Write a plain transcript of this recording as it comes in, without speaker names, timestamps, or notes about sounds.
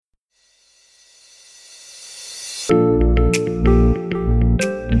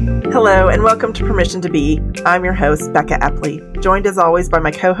Hello, and welcome to Permission to Be. I'm your host, Becca Epley, joined as always by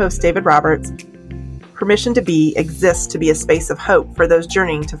my co-host, David Roberts. Permission to Be exists to be a space of hope for those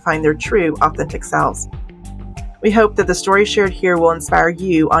journeying to find their true, authentic selves. We hope that the stories shared here will inspire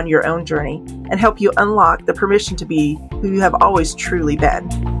you on your own journey and help you unlock the permission to be who you have always truly been.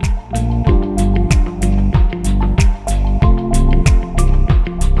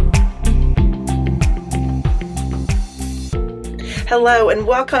 Hello, and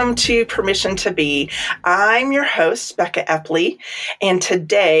welcome to Permission to Be. I'm your host, Becca Epley, and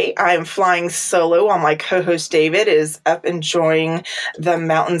today I'm flying solo while my co-host David is up enjoying the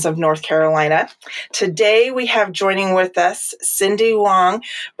mountains of North Carolina. Today we have joining with us Cindy Wong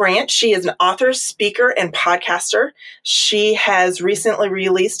Branch. She is an author, speaker, and podcaster. She has recently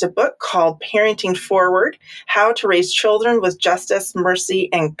released a book called Parenting Forward: How to Raise Children with Justice, Mercy,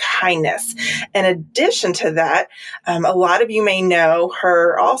 and Kindness. In addition to that, a lot of you may know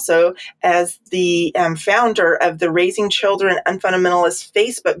her also as the founder of the Raising Children Unfundamentalist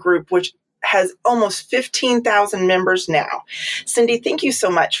Facebook group, which has almost 15,000 members now. Cindy, thank you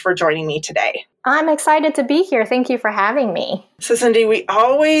so much for joining me today. I'm excited to be here. Thank you for having me. So, Cindy, we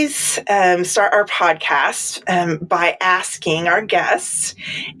always start our podcast by asking our guests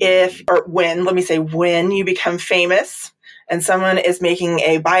when you become famous and someone is making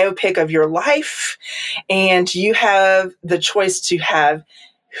a biopic of your life, and you have the choice to have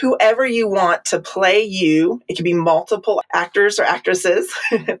whoever you want to play you. It could be multiple actors or actresses.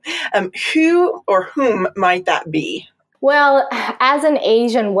 Who or whom might that be? Well, as an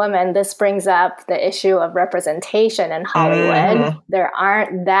Asian woman, this brings up the issue of representation in Hollywood. Mm-hmm. There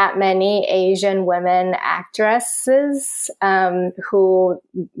aren't that many Asian women actresses who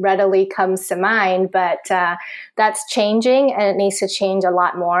readily comes to mind, but that's changing, and it needs to change a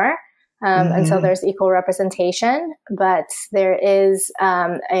lot more. And so there's equal representation, but there is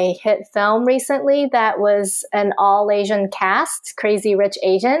a hit film recently that was an all Asian cast, Crazy Rich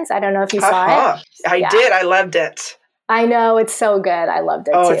Asians. I don't know if you saw it. I did. I loved it. I know, it's so good. I loved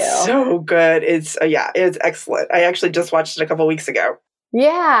it too. Oh, it's so good. It's excellent. I actually just watched it a couple weeks ago.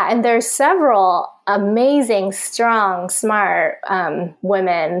 Yeah, and there's several amazing, strong, smart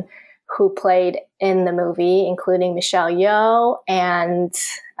women who played in the movie, including Michelle Yeoh, and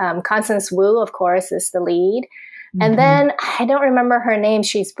Constance Wu, of course, is the lead. Mm-hmm. And then I don't remember her name.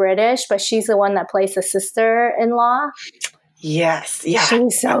 She's British, but she's the one that plays the sister-in-law. Yes. Yeah.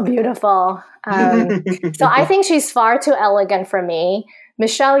 She's so beautiful. So I think she's far too elegant for me.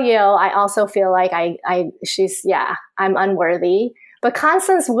 Michelle Yeoh, I also feel like I'm unworthy. But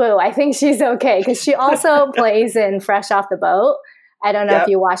Constance Wu, I think she's okay because she also plays in Fresh Off the Boat. I don't know if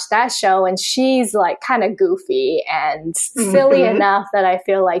you watched that show, and she's like kind of goofy and silly enough that I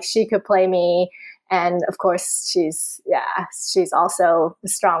feel like she could play me. And of course, she's also a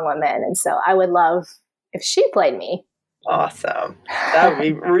strong woman. And so I would love if she played me. Awesome. That would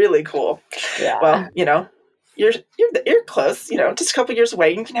be really cool. Yeah. Well, you're close, just a couple years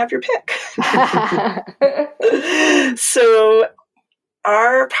away, you can have your pick. So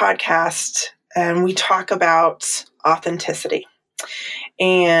our podcast, we talk about authenticity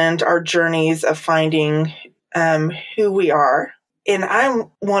and our journeys of finding who we are. And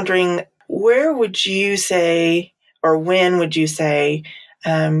I'm wondering, where would you say, or when would you say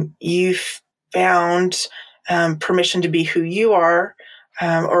you've found permission to be who you are,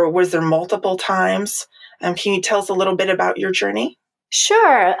 or was there multiple times? Can you tell us a little bit about your journey?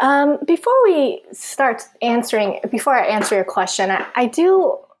 Sure. Before I answer your question, I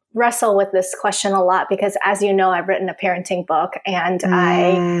do wrestle with this question a lot because, as you know, I've written a parenting book and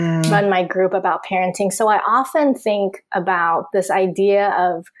I run my group about parenting. So I often think about this idea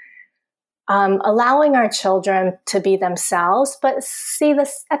of allowing our children to be themselves, but see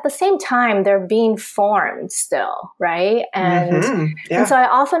this at the same time, they're being formed still, right? And so I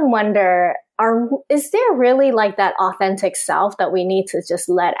often wonder, is there really like that authentic self that we need to just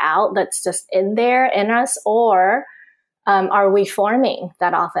let out that's just in there in us, or are we forming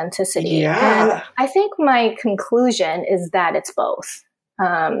that authenticity? Yeah. And I think my conclusion is that it's both.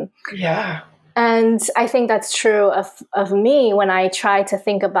 And I think that's true of me when I try to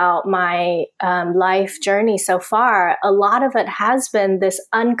think about my life journey so far. A lot of it has been this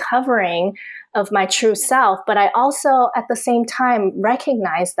uncovering of my true self, but I also at the same time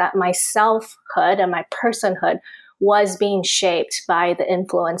recognize that my selfhood and my personhood was being shaped by the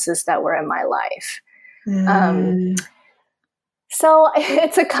influences that were in my life. So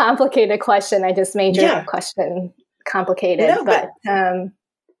it's a complicated question. I just made your question complicated,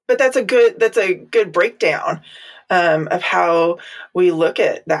 but that's a good breakdown of how we look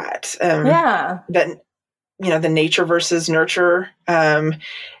at that. That the nature versus nurture.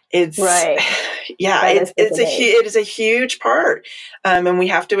 It's right. Yeah, it is a huge part. And we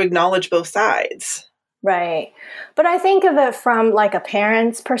have to acknowledge both sides. Right. But I think of it from like a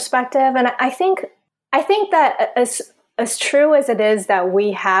parent's perspective. And I think that as true as it is that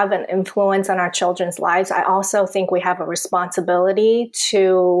we have an influence on our children's lives, I also think we have a responsibility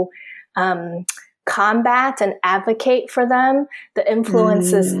to combat and advocate for them, the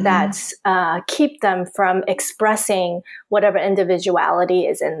influences that keep them from expressing whatever individuality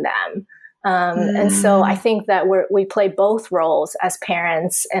is in them. And so I think that we play both roles as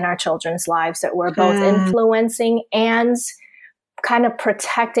parents in our children's lives, that we're both influencing and kind of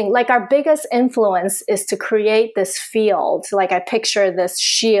protecting. Like our biggest influence is to create this field. Like I picture this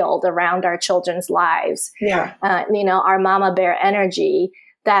shield around our children's lives. Yeah. Our mama bear energy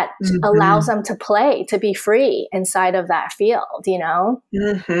that allows them to play, to be free inside of that field,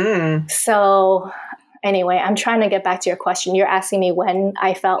 So anyway, I'm trying to get back to your question. You're asking me when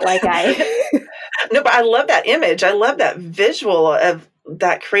I felt like No, but I love that image. I love that visual of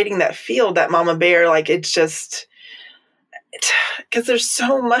that, creating that field, that mama bear. Like it's just, because there's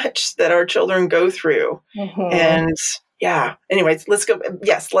so much that our children go through. And yeah, anyways, let's go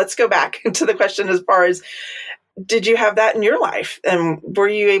back to the question as far as, did you have that in your life? And were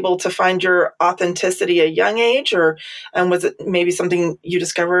you able to find your authenticity at a young age, and was it maybe something you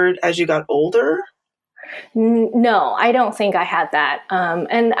discovered as you got older? No, I don't think I had that.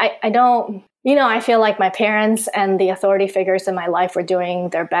 And I don't, I feel like my parents and the authority figures in my life were doing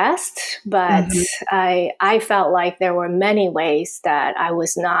their best, but I felt like there were many ways that I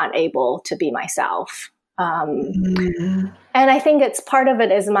was not able to be myself. And I think it's part of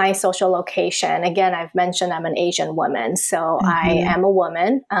it is my social location. Again, I've mentioned I'm an Asian woman, so I am a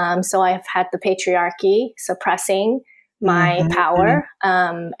woman. So I've had the patriarchy suppressing my power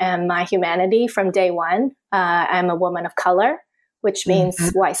and my humanity from day one. I'm a woman of color, which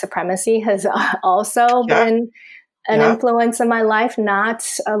means white supremacy has also been an influence in my life, not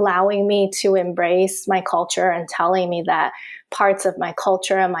allowing me to embrace my culture and telling me that parts of my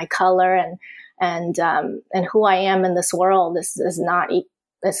culture and my color and who I am in this world is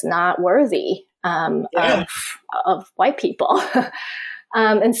not worthy of white people.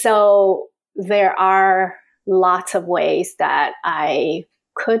 And so there are lots of ways that I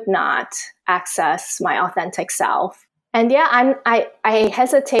could not access my authentic self. And yeah, I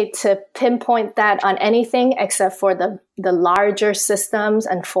hesitate to pinpoint that on anything except for the larger systems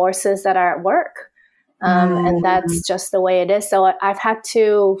and forces that are at work. And that's just the way it is. So I've had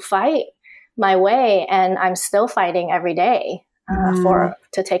to fight my way, and I'm still fighting every day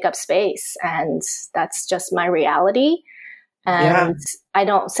to take up space. And that's just my reality. And I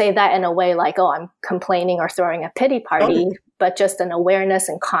don't say that in a way like, oh, I'm complaining or throwing a pity party, but just an awareness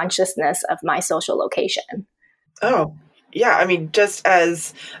and consciousness of my social location. Oh, yeah. I mean, just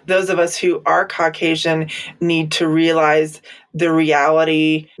as those of us who are Caucasian need to realize the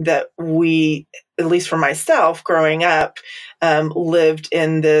reality that we, at least for myself, growing up, lived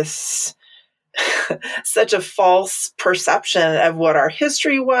in this such a false perception of what our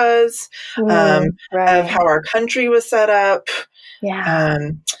history was, of how our country was set up,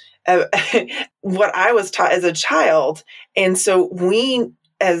 what I was taught as a child. And so we,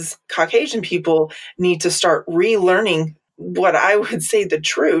 as Caucasian people, need to start relearning what I would say the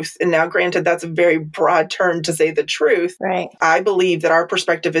truth. And now, granted, that's a very broad term to say the truth. Right. I believe that our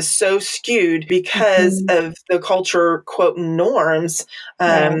perspective is so skewed because of the culture, quote, norms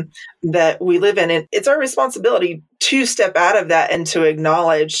that we live in. And it's our responsibility to step out of that and to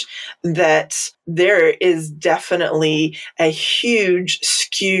acknowledge that there is definitely a huge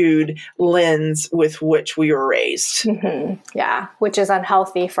skewed lens with which we were raised. Yeah, which is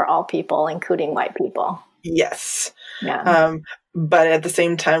unhealthy for all people, including white people. Yes. Yeah. But at the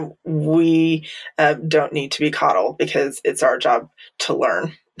same time, we don't need to be coddled because it's our job to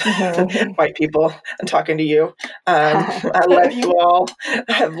learn. White people, I'm talking to you. I love you all.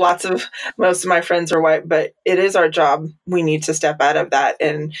 I have most of my friends are white, but it is our job. We need to step out of that,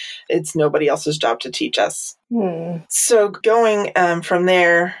 and it's nobody else's job to teach us. So going from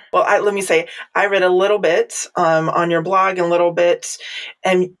there, well, let me say, I read a little bit on your blog, a little bit,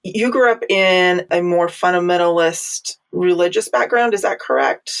 and you grew up in a more fundamentalist religious background. Is that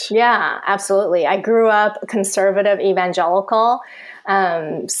correct? Yeah, absolutely. I grew up conservative evangelical.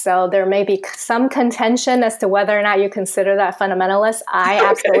 So there may be some contention as to whether or not you consider that fundamentalist. I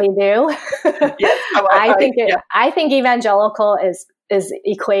absolutely do. Yes, I think evangelical is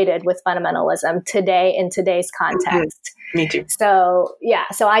equated with fundamentalism today in today's context. Me too. So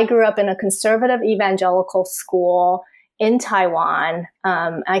I grew up in a conservative evangelical school, in Taiwan.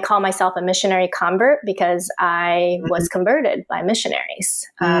 I call myself a missionary convert because I was converted by missionaries.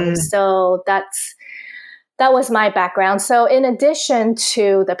 So that was my background. So in addition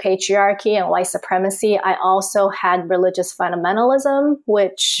to the patriarchy and white supremacy, I also had religious fundamentalism,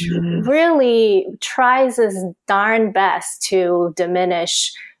 which really tries its darn best to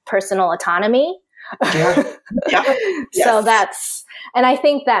diminish personal autonomy. Yeah. Yeah. Yes. And I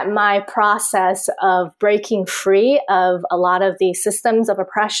think that my process of breaking free of a lot of these systems of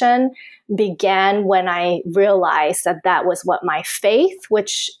oppression began when I realized that was what my faith,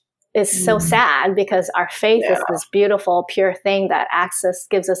 which is so sad because our faith is this beautiful, pure thing that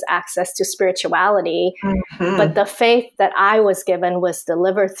gives us access to spirituality. But the faith that I was given was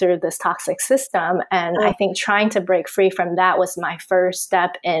delivered through this toxic system. And I think trying to break free from that was my first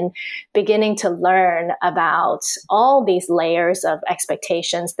step in beginning to learn about all these layers of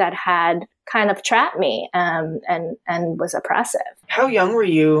expectations that had kind of trapped me and was oppressive. How young were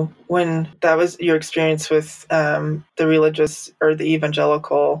you when that was your experience with the religious or the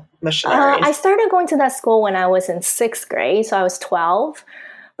evangelical missionaries? I started going to that school when I was in 6th grade, so I was 12.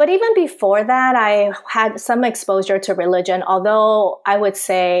 But even before that, I had some exposure to religion, although I would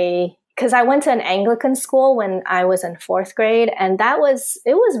say, because I went to an Anglican school when I was in 4th grade, and it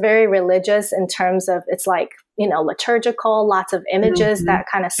was very religious in terms of it's like, liturgical, lots of images that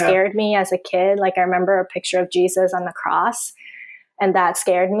kind of scared me as a kid. Like I remember a picture of Jesus on the cross, and that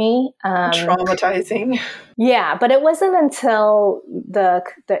scared me. Traumatizing. Yeah, but it wasn't until the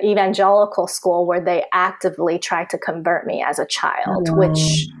evangelical school where they actively tried to convert me as a child,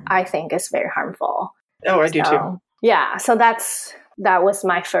 which I think is very harmful. Oh, I do too. Yeah, so that was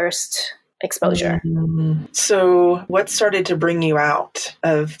my first exposure. So what started to bring you out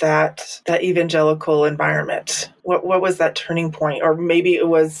of that evangelical environment? What was that turning point? Or maybe it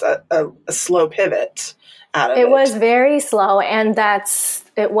was a slow pivot out of it. It was very slow, and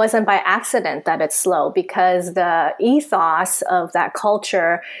it wasn't by accident that it's slow, because the ethos of that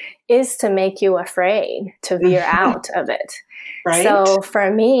culture is to make you afraid, to veer out of it. Right. So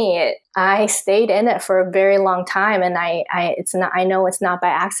for me, I stayed in it for a very long time, and I know it's not by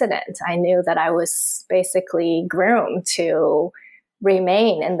accident. I knew that I was basically groomed to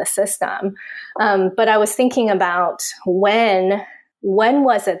remain in the system. But I was thinking about when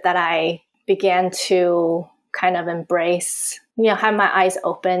was it that I began to kind of embrace, have my eyes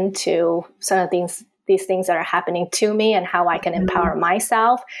open to some of these things that are happening to me and how I can empower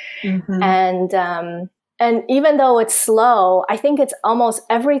myself. And even though it's slow, I think it's almost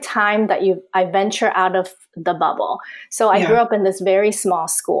every time that I venture out of the bubble. So I grew up in this very small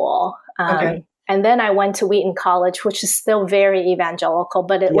school. And then I went to Wheaton College, which is still very evangelical,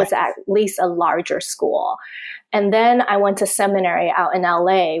 but it was at least a larger school. And then I went to seminary out in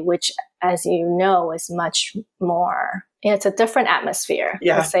LA, which, as you know, is much more, it's a different atmosphere.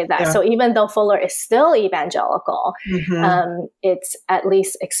 Let's say that. So even though Fuller is still evangelical, it's at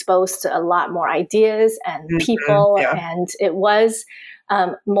least exposed to a lot more ideas and people, and it was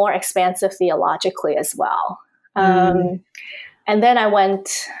more expansive theologically as well. And then I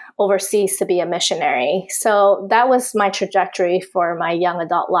went overseas to be a missionary. So that was my trajectory for my young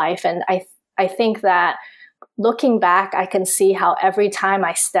adult life. And I think that looking back, I can see how every time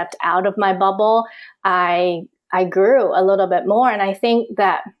I stepped out of my bubble, I grew a little bit more. And I think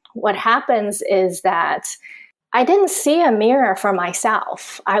that what happens is that I didn't see a mirror for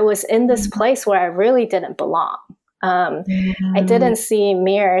myself. I was in this place where I really didn't belong. I didn't see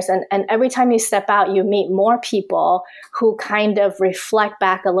mirrors. And every time you step out, you meet more people who kind of reflect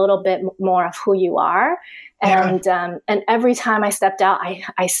back a little bit more of who you are. And every time I stepped out,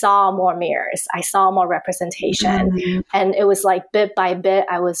 I saw more mirrors. I saw more representation. And it was like bit by bit,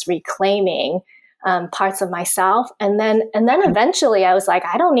 I was reclaiming parts of myself. And then eventually I was like,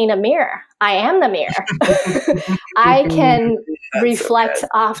 I don't need a mirror. I am the mirror. I can reflect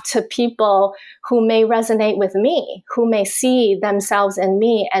off to people who may resonate with me, who may see themselves in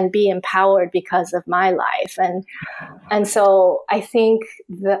me and be empowered because of my life. And so I think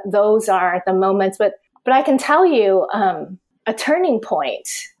that those are the moments, but I can tell you a turning point,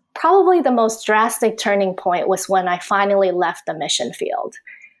 probably the most drastic turning point, was when I finally left the mission field.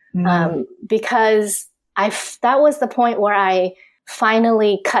 Because that was the point where I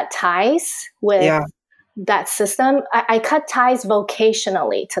finally cut ties with that system. I cut ties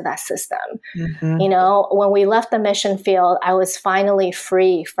vocationally to that system. When we left the mission field, I was finally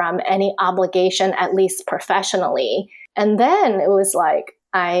free from any obligation, at least professionally. And then it was like,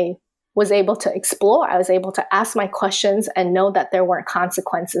 I was able to explore. I was able to ask my questions and know that there weren't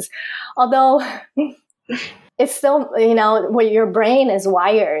consequences. Although it's still, where your brain is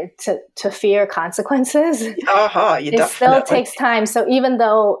wired to fear consequences. It still takes time. So even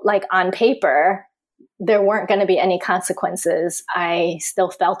though like on paper, there weren't going to be any consequences, I still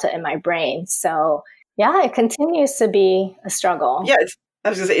felt it in my brain. So yeah, it continues to be a struggle. Yeah, I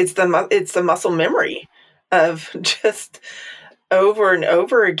was going to say, it's the muscle memory of just over and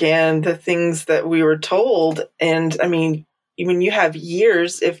over again, the things that we were told. And I mean, when you have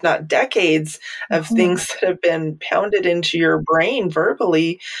years, if not decades, of things that have been pounded into your brain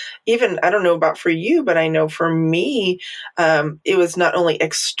verbally, even, I don't know about for you, but I know for me, it was not only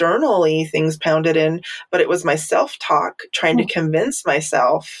externally things pounded in, but it was my self-talk trying to convince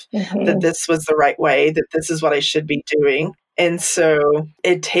myself that this was the right way, that this is what I should be doing. And so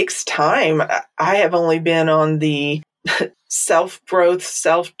it takes time. I have only been on the self-growth,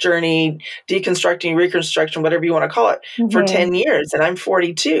 self-journey, deconstructing, reconstruction, whatever you want to call it, for 10 years. And I'm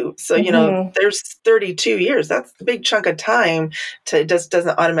 42. So, there's 32 years. That's a big chunk of time it just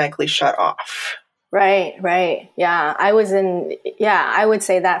doesn't automatically shut off. Right. Yeah. I would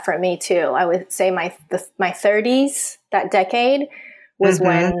say that for me too. I would say my 30s, that decade, was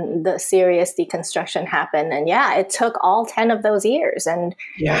when the serious deconstruction happened. And yeah, it took all 10 of those years. And,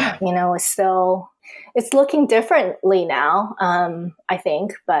 it's looking differently now, I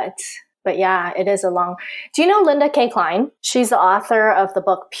think. But yeah, it is do you know Linda K. Klein? She's the author of the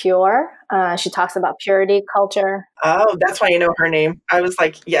book Pure. She talks about purity culture. Oh, that's why you know her name. I was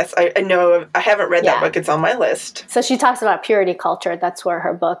like, yes, I know. I haven't read that book. It's on my list. So she talks about purity culture. That's where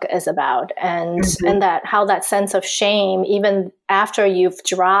her book is about. And that how that sense of shame, even after you've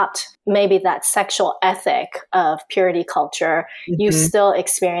dropped maybe that sexual ethic of purity culture, you still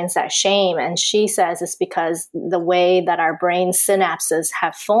experience that shame. And she says it's because the way that our brain synapses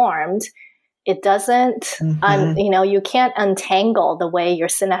have formed, it doesn't, you can't untangle the way your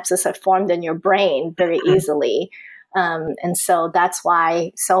synapses have formed in your brain very easily. And so that's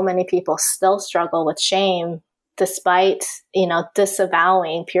why so many people still struggle with shame, despite,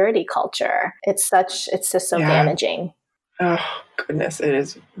 disavowing purity culture. It's just so damaging. Oh, goodness. It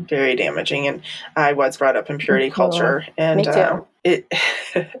is very damaging. And I was brought up in purity culture. And me too.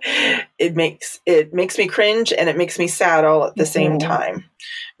 It makes me cringe and it makes me sad all at the same time,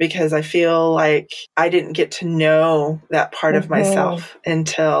 because I feel like I didn't get to know that part of myself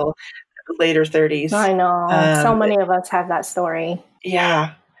until later 30s. I know. So many of us have that story.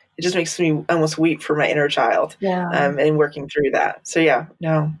 Yeah. It just makes me almost weep for my inner child. And working through that. So yeah,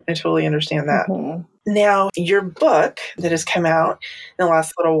 no, I totally understand that. Now, your book that has come out in the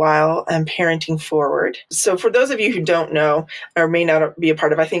last little while, Parenting Forward. So for those of you who don't know or may not be a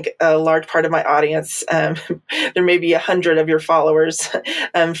part of, I think a large part of my audience, there may be 100 of your followers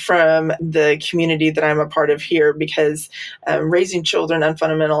from the community that I'm a part of here, because Raising Children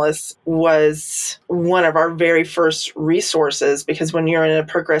Unfundamentalists was one of our very first resources, because when you're in a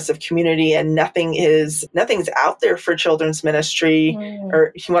progressive community and nothing's out there for children's ministry,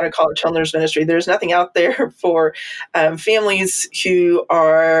 or if you want to call it children's ministry, there's nothing out there for families who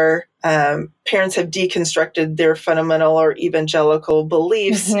are parents have deconstructed their fundamental or evangelical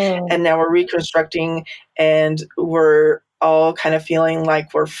beliefs, and now we're reconstructing, and we're all kind of feeling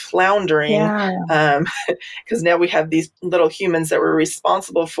like we're floundering, because now we have these little humans that we're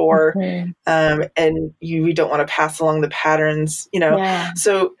responsible for, and we don't want to pass along the patterns,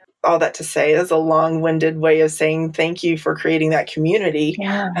 So all that to say is a long-winded way of saying thank you for creating that community.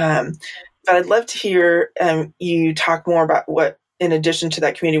 But I'd love to hear you talk more about what, in addition to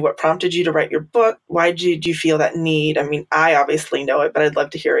that community, what prompted you to write your book? Why did you feel that need? I mean, I obviously know it, but I'd love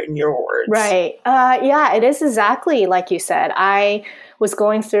to hear it in your words. Right. Yeah, it is exactly like you said. I was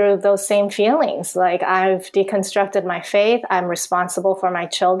going through those same feelings. Like, I've deconstructed my faith. I'm responsible for my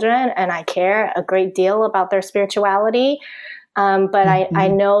children, and I care a great deal about their spirituality. But I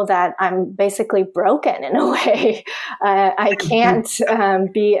know that I'm basically broken in a way. I can't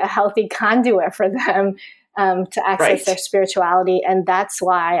be a healthy conduit for them to access their spirituality. And that's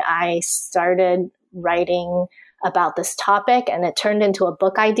why I started writing about this topic, and it turned into a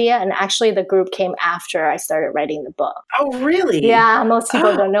book idea. And actually the group came after I started writing the book. Oh, really? Yeah, most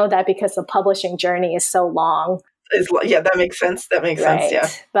people don't know that, because the publishing journey is so long. Yeah, that makes sense. Sense, yeah.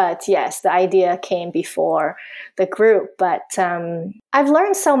 But yes, the idea came before the group. But I've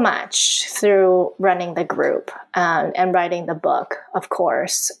learned so much through running the group and writing the book, of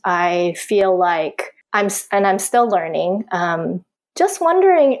course. I feel like I'm still learning, just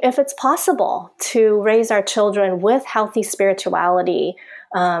wondering if it's possible to raise our children with healthy spirituality,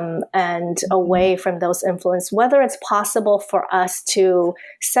 and away from those influences, whether it's possible for us to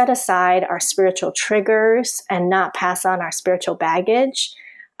set aside our spiritual triggers and not pass on our spiritual baggage.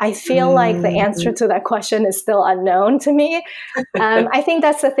 I feel like the answer to that question is still unknown to me. I think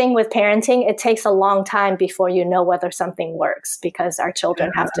that's the thing with parenting. It takes a long time before you know whether something works, because our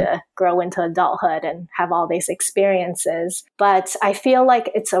children have to grow into adulthood and have all these experiences. But I feel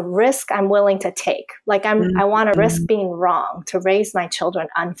like it's a risk I'm willing to take. Like I want to risk being wrong to raise my children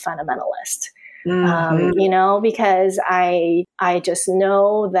unfundamentalist. Because I just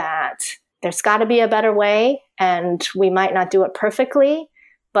know that there's got to be a better way, and we might not do it perfectly,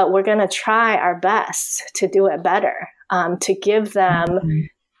 but we're going to try our best to do it better, to give them,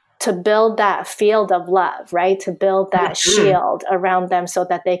 to build that field of love, right? To build that shield around them so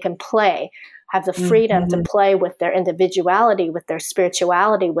that they can play, have the freedom to play with their individuality, with their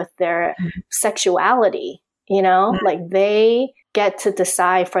spirituality, with their sexuality, like they get to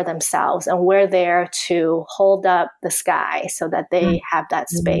decide for themselves, and we're there to hold up the sky so that they have that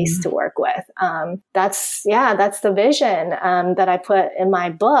space to work with. That's the vision that I put in my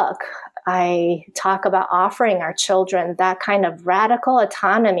book. I talk about offering our children that kind of radical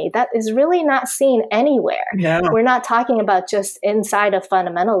autonomy that is really not seen anywhere. Yeah. We're not talking about just inside of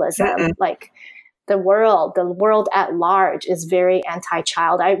fundamentalism. Like the world at large is very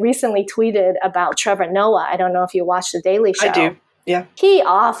anti-child. I recently tweeted about Trevor Noah. I don't know if you watch The Daily Show. I do. Yeah. He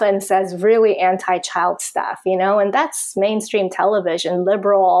often says really anti-child stuff, and that's mainstream television,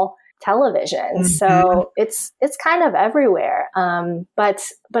 liberal television. So it's kind of everywhere.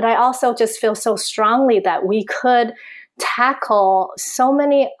 But I also just feel so strongly that we could tackle so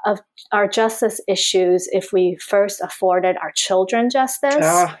many of our justice issues if we first afforded our children justice.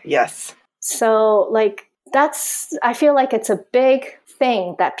 Yes. So I feel like it's a big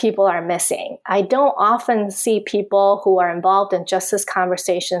thing that people are missing. I don't often see people who are involved in justice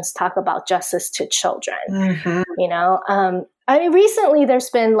conversations talk about justice to children. Recently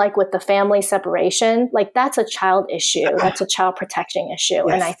there's been with the family separation, that's a child issue. That's a child protection issue.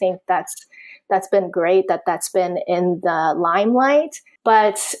 Yes. And I think that's been great that's been in the limelight.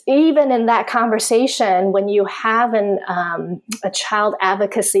 But even in that conversation, when you have a child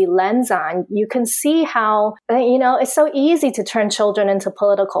advocacy lens on, you can see how, it's so easy to turn children into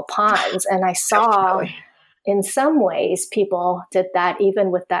political pawns. And I saw in some ways people did that even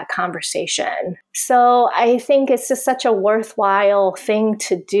with that conversation. So I think it's just such a worthwhile thing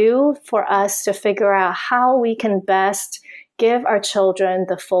to do for us to figure out how we can best give our children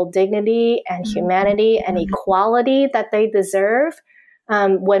the full dignity and humanity and equality that they deserve.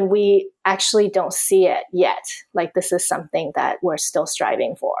 When we actually don't see it yet. This is something that we're still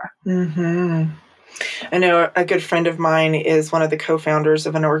striving for. I know a good friend of mine is one of the co-founders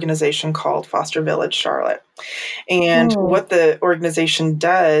of an organization called Foster Village Charlotte. And what the organization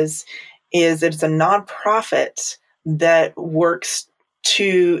does is it's a nonprofit that works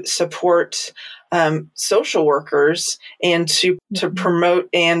to support social workers and to promote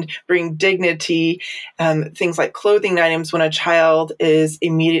and bring dignity, things like clothing items when a child is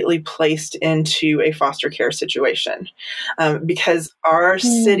immediately placed into a foster care situation. Because our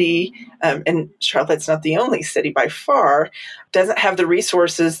city, and Charlotte's not the only city by far, doesn't have the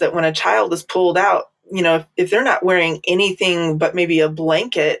resources that when a child is pulled out, if they're not wearing anything but maybe a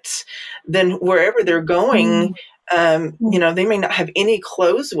blanket, then wherever they're going, they may not have any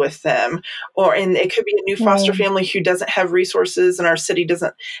clothes with them, and it could be a new foster family who doesn't have resources, and our city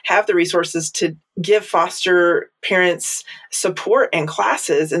doesn't have the resources to give foster parents support and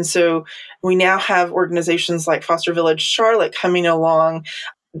classes. And so we now have organizations like Foster Village Charlotte coming along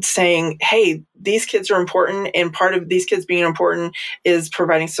saying, hey, these kids are important, and part of these kids being important is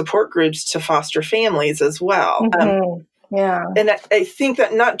providing support groups to foster families as well. Yeah. And I think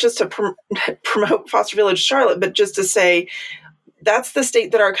that not just to promote Foster Village Charlotte, but just to say that's the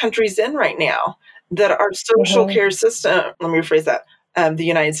state that our country's in right now, that our social care system, let me rephrase that, the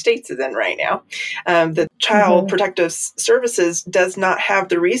United States is in right now. The Child Protective Services does not have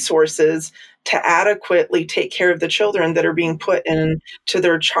the resources to adequately take care of the children that are being put into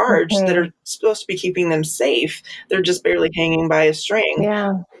their charge that are supposed to be keeping them safe. They're just barely hanging by a string.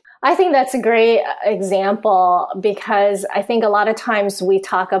 Yeah. I think that's a great example, because I think a lot of times we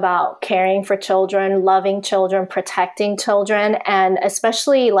talk about caring for children, loving children, protecting children, and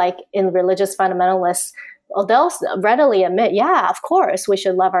especially in religious fundamentalists, they'll readily admit, yeah, of course, we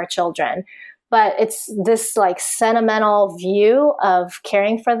should love our children. But it's this sentimental view of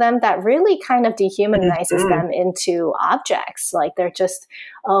caring for them that really kind of dehumanizes them into objects. They're just,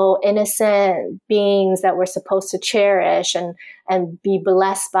 innocent beings that we're supposed to cherish and be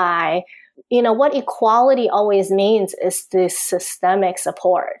blessed by. What equality always means is this systemic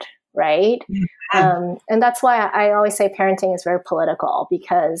support, right? And that's why I always say parenting is very political,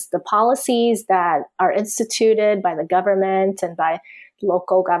 because the policies that are instituted by the government and by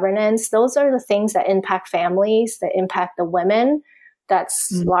local governance. Those are the things that impact families, that impact the women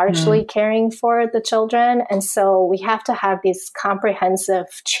that's largely caring for the children. And so we have to have these comprehensive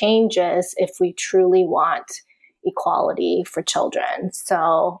changes if we truly want equality for children.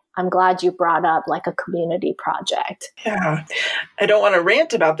 So I'm glad you brought up like a community project. Yeah. I don't want to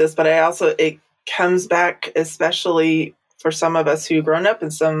rant about this, but it comes back, especially for some of us who've grown up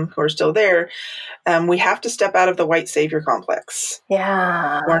and some who are still there. We have to step out of the white savior complex.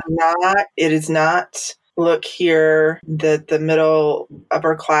 Yeah. It is not, look here, that the middle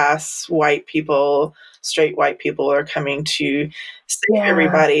upper class white people, straight white people are coming to save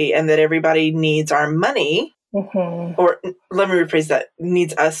everybody, and that everybody needs our money. Or let me rephrase that,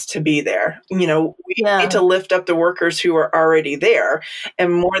 needs us to be there. We need to lift up the workers who are already there.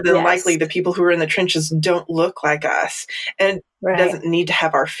 And more than likely, the people who are in the trenches don't look like us and doesn't need to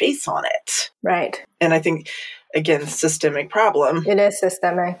have our face on it. Right. And I think, again, systemic problem. It is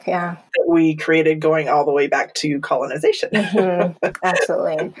systemic, yeah. That we created going all the way back to colonization.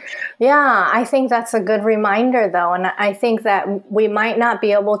 Absolutely. Yeah, I think that's a good reminder, though. And I think that we might not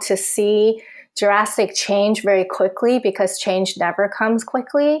be able to see drastic change very quickly because change never comes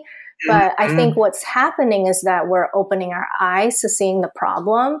quickly. But I think what's happening is that we're opening our eyes to seeing the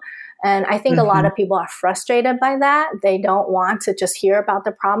problem. And I think a lot of people are frustrated by that. They don't want to just hear about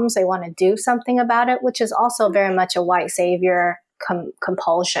the problems. They want to do something about it, which is also very much a white savior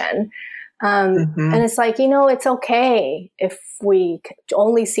compulsion. And it's like, it's okay if we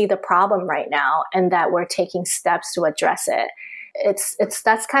only see the problem right now and that we're taking steps to address it.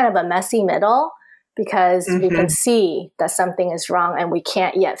 That's kind of a messy middle because we can see that something is wrong and we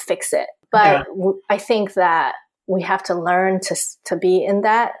can't yet fix it. But I think that we have to learn to be in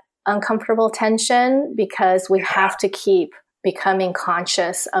that uncomfortable tension because we have to keep becoming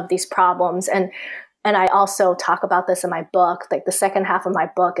conscious of these problems. And I also talk about this in my book. Like the second half of my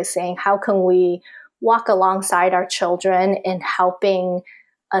book is saying, how can we walk alongside our children in helping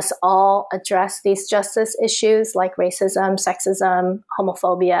us all address these justice issues like racism, sexism,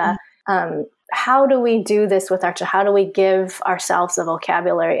 homophobia. How do we do this with our children? How do we give ourselves the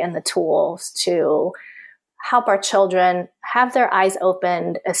vocabulary and the tools to help our children have their eyes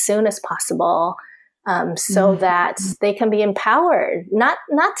opened as soon as possible so that they can be empowered? Not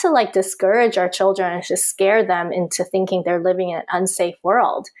to like discourage our children and just scare them into thinking they're living in an unsafe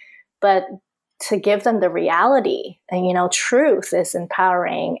world, but to give them the reality. And, truth is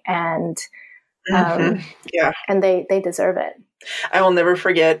empowering and and they deserve it. I will never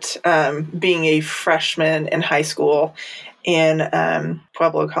forget being a freshman in high school in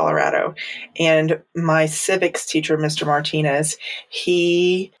Pueblo, Colorado. And my civics teacher, Mr. Martinez,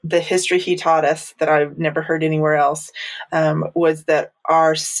 the history he taught us that I've never heard anywhere else was that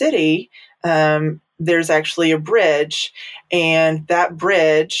our city, there's actually a bridge, and that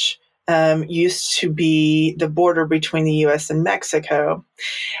bridge used to be the border between the U.S. and Mexico,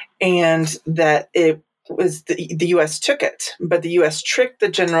 and that it was the U.S. took it, but the U.S. tricked the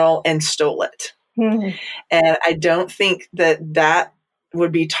general and stole it. And I don't think that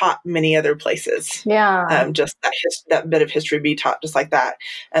would be taught many other places. Yeah. Just that bit of history be taught just like that.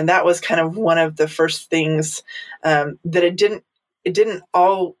 And that was kind of one of the first things that it didn't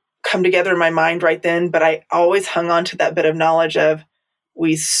all come together in my mind right then, but I always hung on to that bit of knowledge of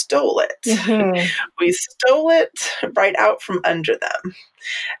we stole it. We stole it right out from under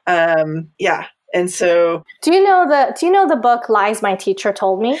them. And so, do you know the book Lies My Teacher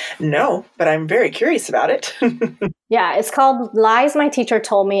Told Me? No, but I'm very curious about it. Yeah, it's called Lies My Teacher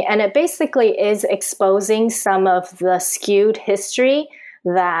Told Me, and it basically is exposing some of the skewed history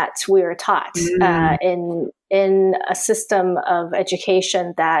that we were taught in a system of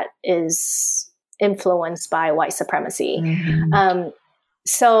education that is influenced by white supremacy.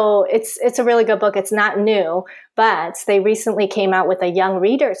 So it's a really good book. It's not new, but they recently came out with a young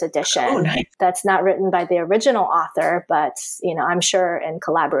readers edition that's not written by the original author, but I'm sure in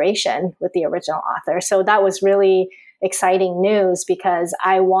collaboration with the original author. So that was really exciting news because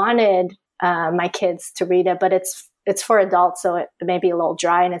I wanted my kids to read it, but it's for adults, so it may be a little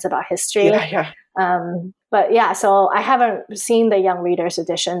dry and it's about history. But yeah, so I haven't seen the Young Readers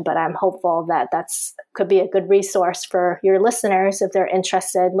Edition, but I'm hopeful that could be a good resource for your listeners if they're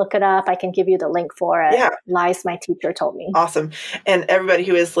interested. Look it up. I can give you the link for it. Yeah. Lies My Teacher Told Me. Awesome. And everybody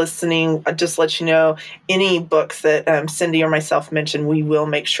who is listening, just let you know, any books that Cindy or myself mentioned, we will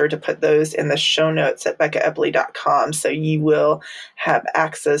make sure to put those in the show notes at BeccaEpley.com. So you will have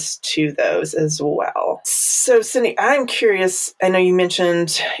access to those as well. So Cindy, I'm curious. I know you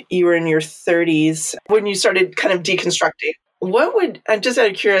mentioned you were in your 30s when you started kind of deconstructing. Just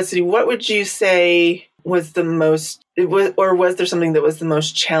out of curiosity, what would you say was the most, or was there something that was the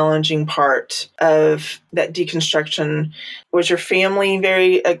most challenging part of that deconstruction? Was your family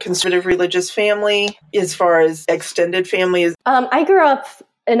very a conservative religious family as far as extended family? I grew up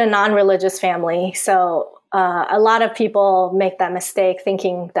in a non-religious family, so a lot of people make that mistake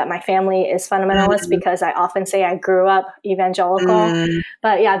thinking that my family is fundamentalist because I often say I grew up evangelical.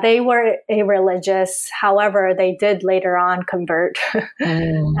 But yeah, they were religious. However, they did later on convert.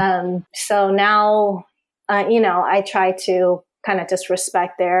 So now, I try to kind of just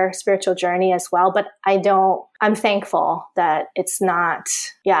respect their spiritual journey as well. But I'm thankful that it's not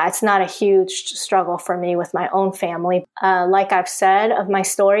a huge struggle for me with my own family. Like I've said of my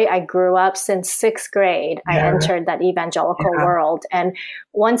story, I grew up since sixth grade. I entered that evangelical world. And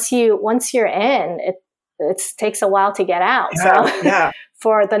once you're in, it takes a while to get out. So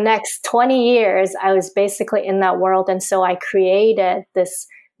for the next 20 years, I was basically in that world. And so I created this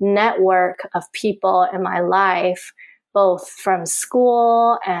network of people in my life, both from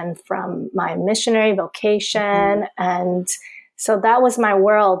school and from my missionary vocation. And so that was my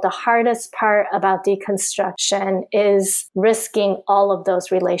world. The hardest part about deconstruction is risking all of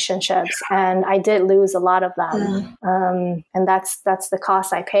those relationships. And I did lose a lot of them. And that's the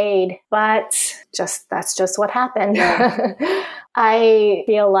cost I paid. But that's just what happened. I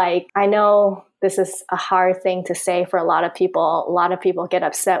feel like, I know this is a hard thing to say for a lot of people. A lot of people get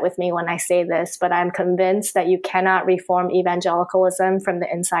upset with me when I say this, but I'm convinced that you cannot reform evangelicalism from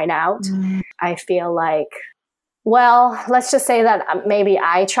the inside out. I feel like, well, let's just say that maybe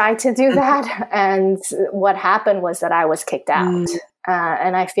I tried to do that. And what happened was that I was kicked out.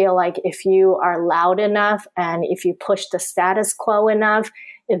 And I feel like if you are loud enough and if you push the status quo enough,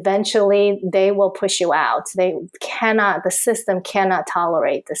 eventually they will push you out. The system cannot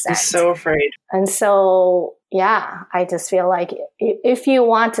tolerate dissent. I'm so afraid. And so, I just feel like if you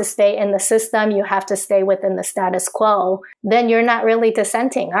want to stay in the system, you have to stay within the status quo. Then you're not really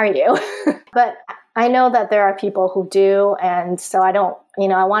dissenting, are you? But I know that there are people who do. And so I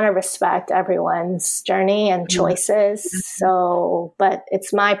want to respect everyone's journey and choices. So, but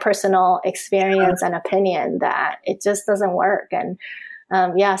it's my personal experience and opinion that it just doesn't work. And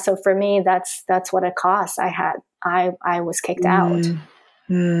so for me, that's what it costs. I was kicked out.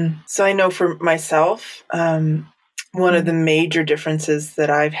 So I know for myself, one of the major differences that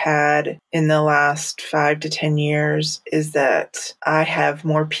I've had in the last 5 to 10 years is that I have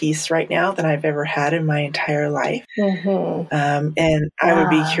more peace right now than I've ever had in my entire life. And I would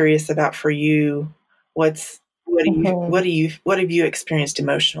be curious about for you, what have you experienced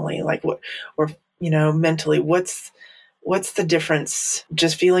emotionally? Like mentally, what's the difference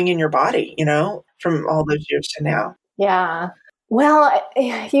just feeling in your body, from all those years to now? Yeah. Well,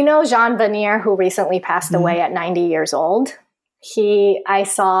 Jean Vanier, who recently passed away at 90 years old, I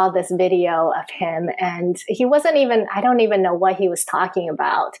saw this video of him and he wasn't even, I don't even know what he was talking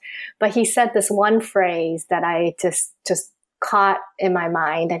about, but he said this one phrase that I just caught in my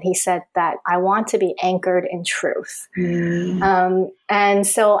mind. And he said that I want to be anchored in truth. And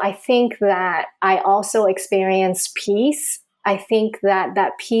so I think that I also experience peace. I think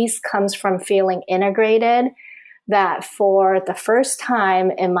that peace comes from feeling integrated, that for the first time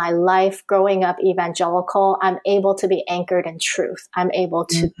in my life growing up evangelical, I'm able to be anchored in truth. I'm able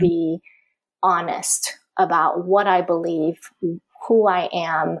to be honest about what I believe, who I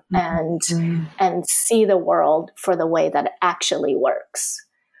am, and see the world for the way that it actually works.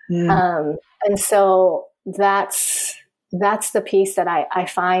 And so that's the piece that I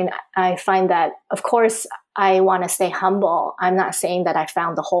find. I find that, of course, I want to stay humble. I'm not saying that I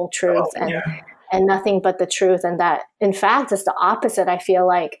found the whole truth and nothing but the truth. And that, in fact, it's the opposite. I feel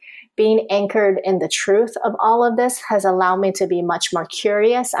like being anchored in the truth of all of this has allowed me to be much more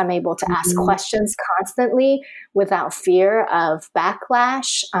curious. I'm able to ask questions constantly without fear of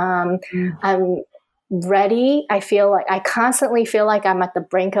backlash. I'm ready. I constantly feel like I'm at the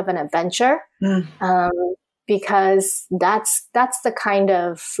brink of an adventure. Because that's the kind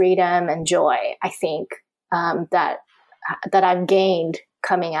of freedom and joy, I think, that I've gained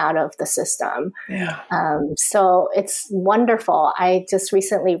coming out of the system. So it's wonderful. I just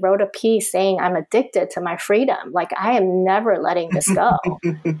recently wrote a piece saying I'm addicted to my freedom. Like, I am never letting this go.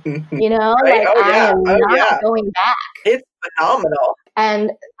 Right? I am not going back. It's phenomenal.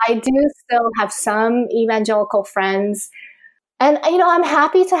 And I do still have some evangelical friends. And, I'm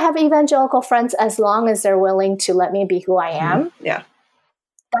happy to have evangelical friends as long as they're willing to let me be who I am. Yeah.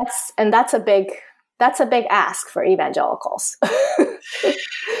 That's a big ask for evangelicals.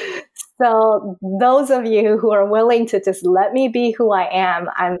 So those of you who are willing to just let me be who I am,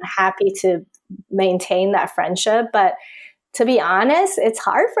 I'm happy to maintain that friendship. But to be honest, it's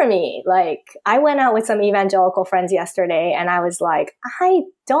hard for me. Like, I went out with some evangelical friends yesterday and I was like, I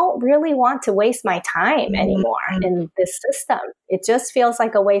don't really want to waste my time anymore in this system. It just feels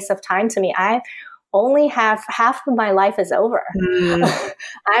like a waste of time to me. I only have half of my life is over.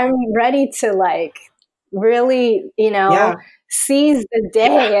 I'm ready to like really, seize the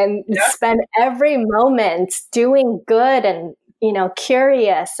day and spend every moment doing good and,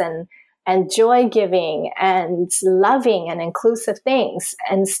 curious and joy giving and loving and inclusive things,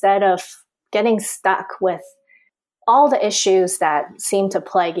 instead of getting stuck with all the issues that seem to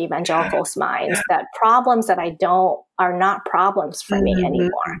plague evangelicals' minds, that problems that are not problems for me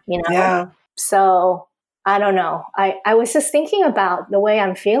anymore, Yeah. So I don't know. I was just thinking about the way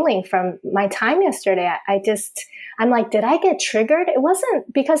I'm feeling from my time yesterday. I'm like, did I get triggered? It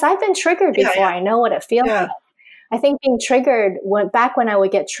wasn't, because I've been triggered before. I know what it feels like. I think being triggered, back when I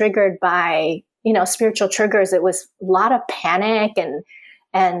would get triggered by, spiritual triggers, it was a lot of panic and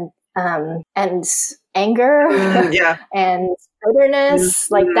anger and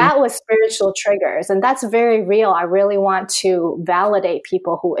bitterness. Like, that was spiritual triggers. And that's very real. I really want to validate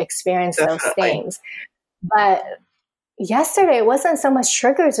people who experience those things. But yesterday, it wasn't so much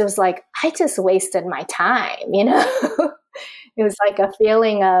triggers. It was like, I just wasted my time, It was like a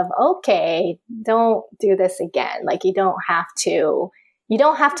feeling of, okay, don't do this again. Like, you don't have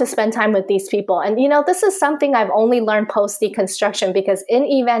to spend time with these people. And, this is something I've only learned post deconstruction, because in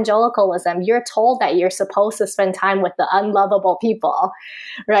evangelicalism, you're told that you're supposed to spend time with the unlovable people.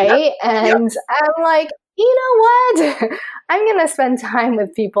 Right. And I'm like, you know what? I'm going to spend time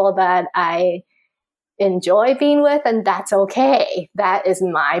with people that I enjoy being with, and that's okay. That is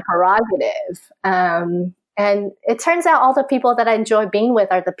my prerogative. And it turns out all the people that I enjoy being with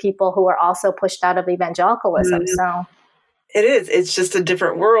are the people who are also pushed out of evangelicalism. So it is. It's just a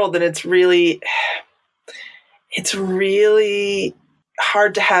different world, and it's really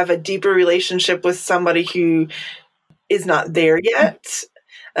hard to have a deeper relationship with somebody who is not there yet.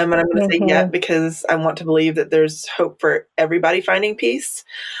 And I'm going to say yet, because I want to believe that there's hope for everybody finding peace.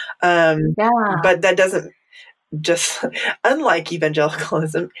 But that doesn't, just unlike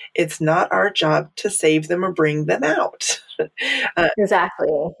evangelicalism, it's not our job to save them or bring them out. Exactly.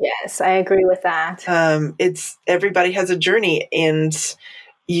 Yes, I agree with that. Everybody has a journey, and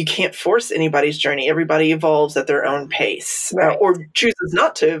you can't force anybody's journey. Everybody evolves at their own pace, or chooses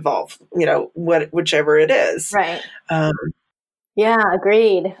not to evolve, whichever it is. Right.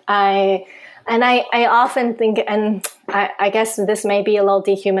 Agreed. I often think, and I guess this may be a little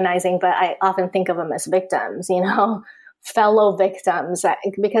dehumanizing, but I often think of them as victims, fellow victims,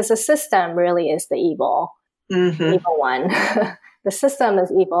 because the system really is the evil one. The system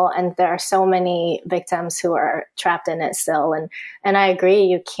is evil, and there are so many victims who are trapped in it still. And I agree,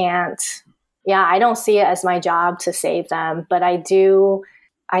 you can't, I don't see it as my job to save them, but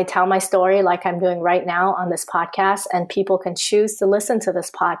I tell my story like I'm doing right now on this podcast, and people can choose to listen to this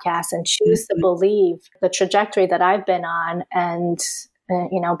podcast and choose to believe the trajectory that I've been on, and,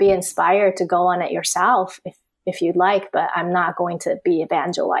 be inspired to go on it yourself if you'd like, but I'm not going to be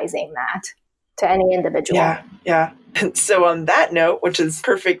evangelizing that to any individual. Yeah. So on that note, which is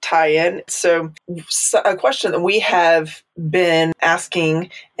perfect tie-in, so a question that we have been asking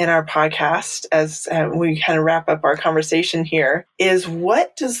in our podcast as we kind of wrap up our conversation here is,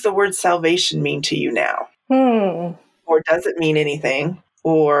 what does the word salvation mean to you now? Or does it mean anything?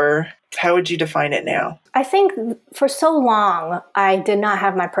 Or how would you define it now? I think for so long, I did not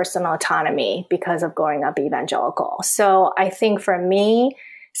have my personal autonomy because of growing up evangelical. So I think for me,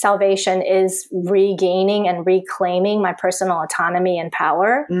 salvation is regaining and reclaiming my personal autonomy and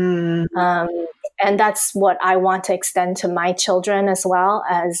power. And that's what I want to extend to my children as well,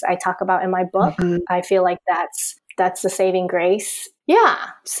 as I talk about in my book. I feel like that's the saving grace. Yeah.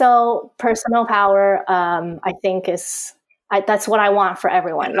 So personal power, I think that's what I want for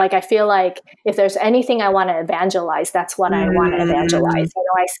everyone. Like, I feel like if there's anything I want to evangelize, that's what I want to evangelize.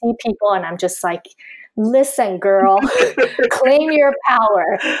 I see people and I'm just like, listen, girl, claim your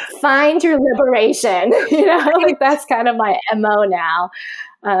power, find your liberation. Like, that's kind of my MO now.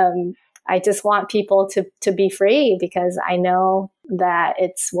 I just want people to be free, because I know that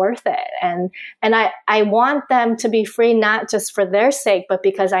it's worth it. And I want them to be free, not just for their sake, but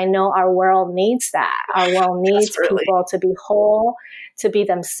because I know our world needs that. Our world needs people to be whole, to be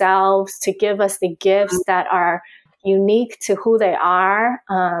themselves, to give us the gifts that are unique to who they are,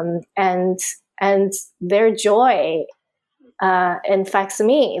 and their joy infects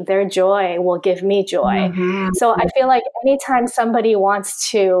me. Their joy will give me joy. Mm-hmm. So I feel like anytime somebody wants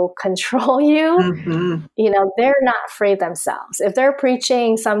to control you, Mm-hmm. They're not free themselves. If they're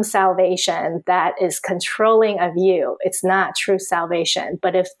preaching some salvation that is controlling of you, it's not true salvation.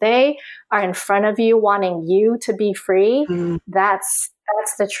 But if they are in front of you wanting you to be free, Mm-hmm. that's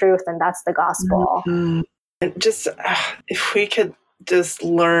the truth and that's the gospel. Mm-hmm. And just if we could just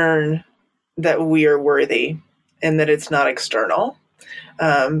learn that we are worthy and that it's not external,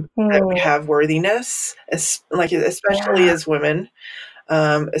 that we have worthiness, especially as women,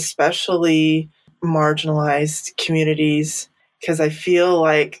 especially marginalized communities, because I feel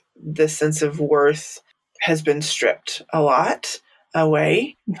like the sense of worth has been stripped a lot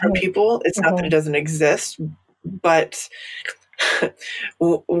away from people. It's not that it doesn't exist, but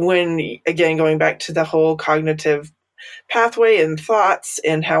when, again, going back to the whole cognitive pathway and thoughts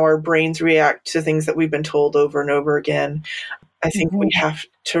and how our brains react to things that we've been told over and over again, I think we have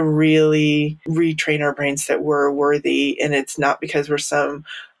to really retrain our brains that we're worthy, and it's not because we're some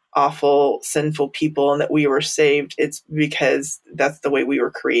awful, sinful people and that we were saved. It's because that's the way we were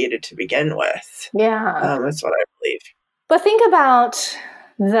created to begin with. Yeah. That's what I believe. But think about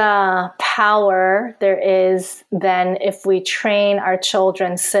the power there is then if we train our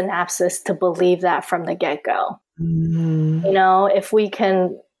children's synapses to believe that from the get-go. Mm-hmm. If we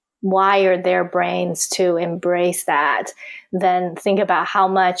can wire their brains to embrace that, then think about how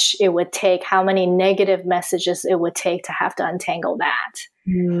much it would take, how many negative messages it would take to have to untangle that.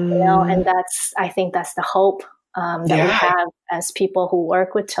 And I think that's the hope that we have as people who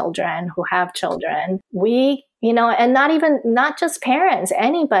work with children, who have children. We, and not just parents,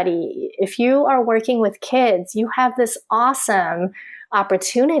 anybody. If you are working with kids, you have this awesome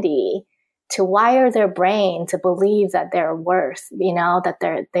opportunity to wire their brain to believe that they're worth,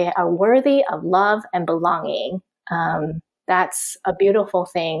 that they are worthy of love and belonging. That's a beautiful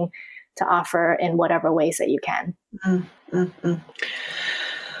thing to offer in whatever ways that you can. Mm-hmm.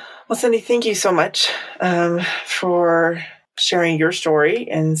 Well, Cindy, thank you so much for sharing your story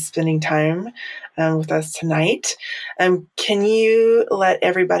and spending time with us tonight. Can you let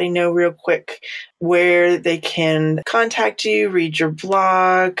everybody know real quick where they can contact you, read your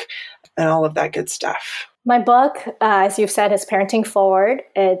blog, and all of that good stuff? My book, as you've said, is Parenting Forward.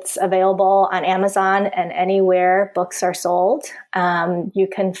 It's available on Amazon and anywhere books are sold. You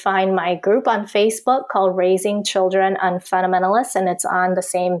can find my group on Facebook called Raising Children Unfundamentalists, and it's on the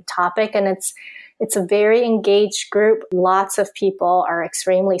same topic. And it's a very engaged group. Lots of people are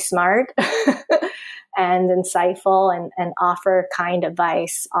extremely smart and insightful and offer kind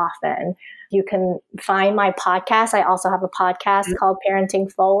advice often. You can find my podcast. I also have a podcast called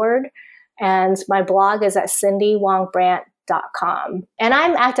Parenting Forward. And my blog is at cindywongbrandt.com. And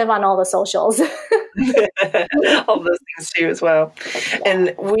I'm active on all the socials. All those things too as well.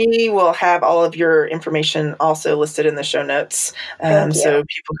 And we will have all of your information also listed in the show notes. So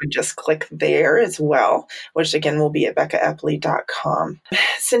people can just click there as well, which again will be at beccaepley.com.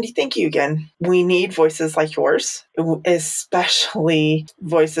 Cindy, thank you again. We need voices like yours, especially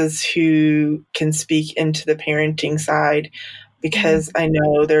voices who can speak into the parenting side, because I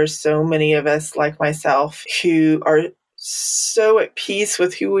know there's so many of us like myself who are so at peace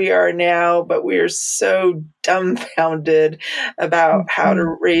with who we are now, but we are so dumbfounded about how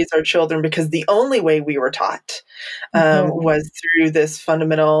to raise our children because the only way we were taught was through this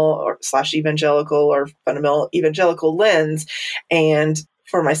fundamental or fundamental evangelical lens. And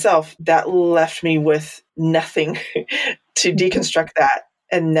for myself, that left me with nothing to deconstruct that.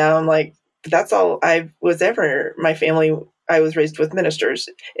 And now I'm like, that's all I was ever. My family, I was raised with ministers.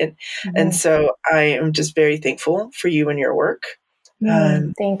 And so I am just very thankful for you and your work.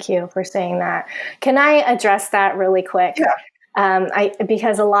 Thank you for saying that. Can I address that really quick? Yeah.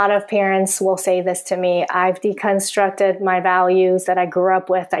 Because a lot of parents will say this to me, I've deconstructed my values that I grew up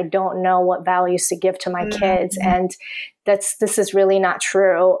with. I don't know what values to give to my kids. And this is really not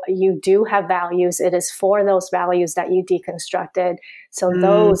true. You do have values. It is for those values that you deconstructed. So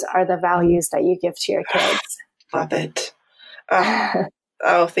those are the values that you give to your kids. Love it.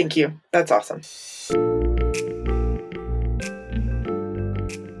 Oh, thank you. That's awesome.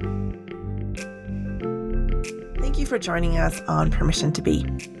 Thank you for joining us on Permission to Be.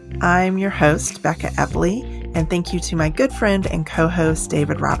 I'm your host, Becca Epley, and thank you to my good friend and co-host,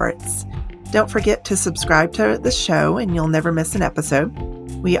 David Roberts. Don't forget to subscribe to the show and you'll never miss an episode.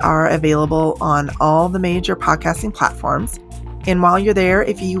 We are available on all the major podcasting platforms. And while you're there,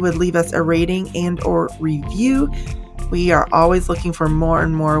 if you would leave us a rating and or review, we are always looking for more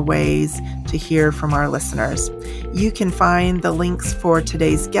and more ways to hear from our listeners. You can find the links for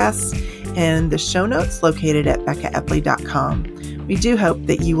today's guests in the show notes located at beccaepley.com. We do hope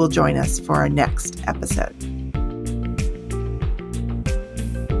that you will join us for our next episode.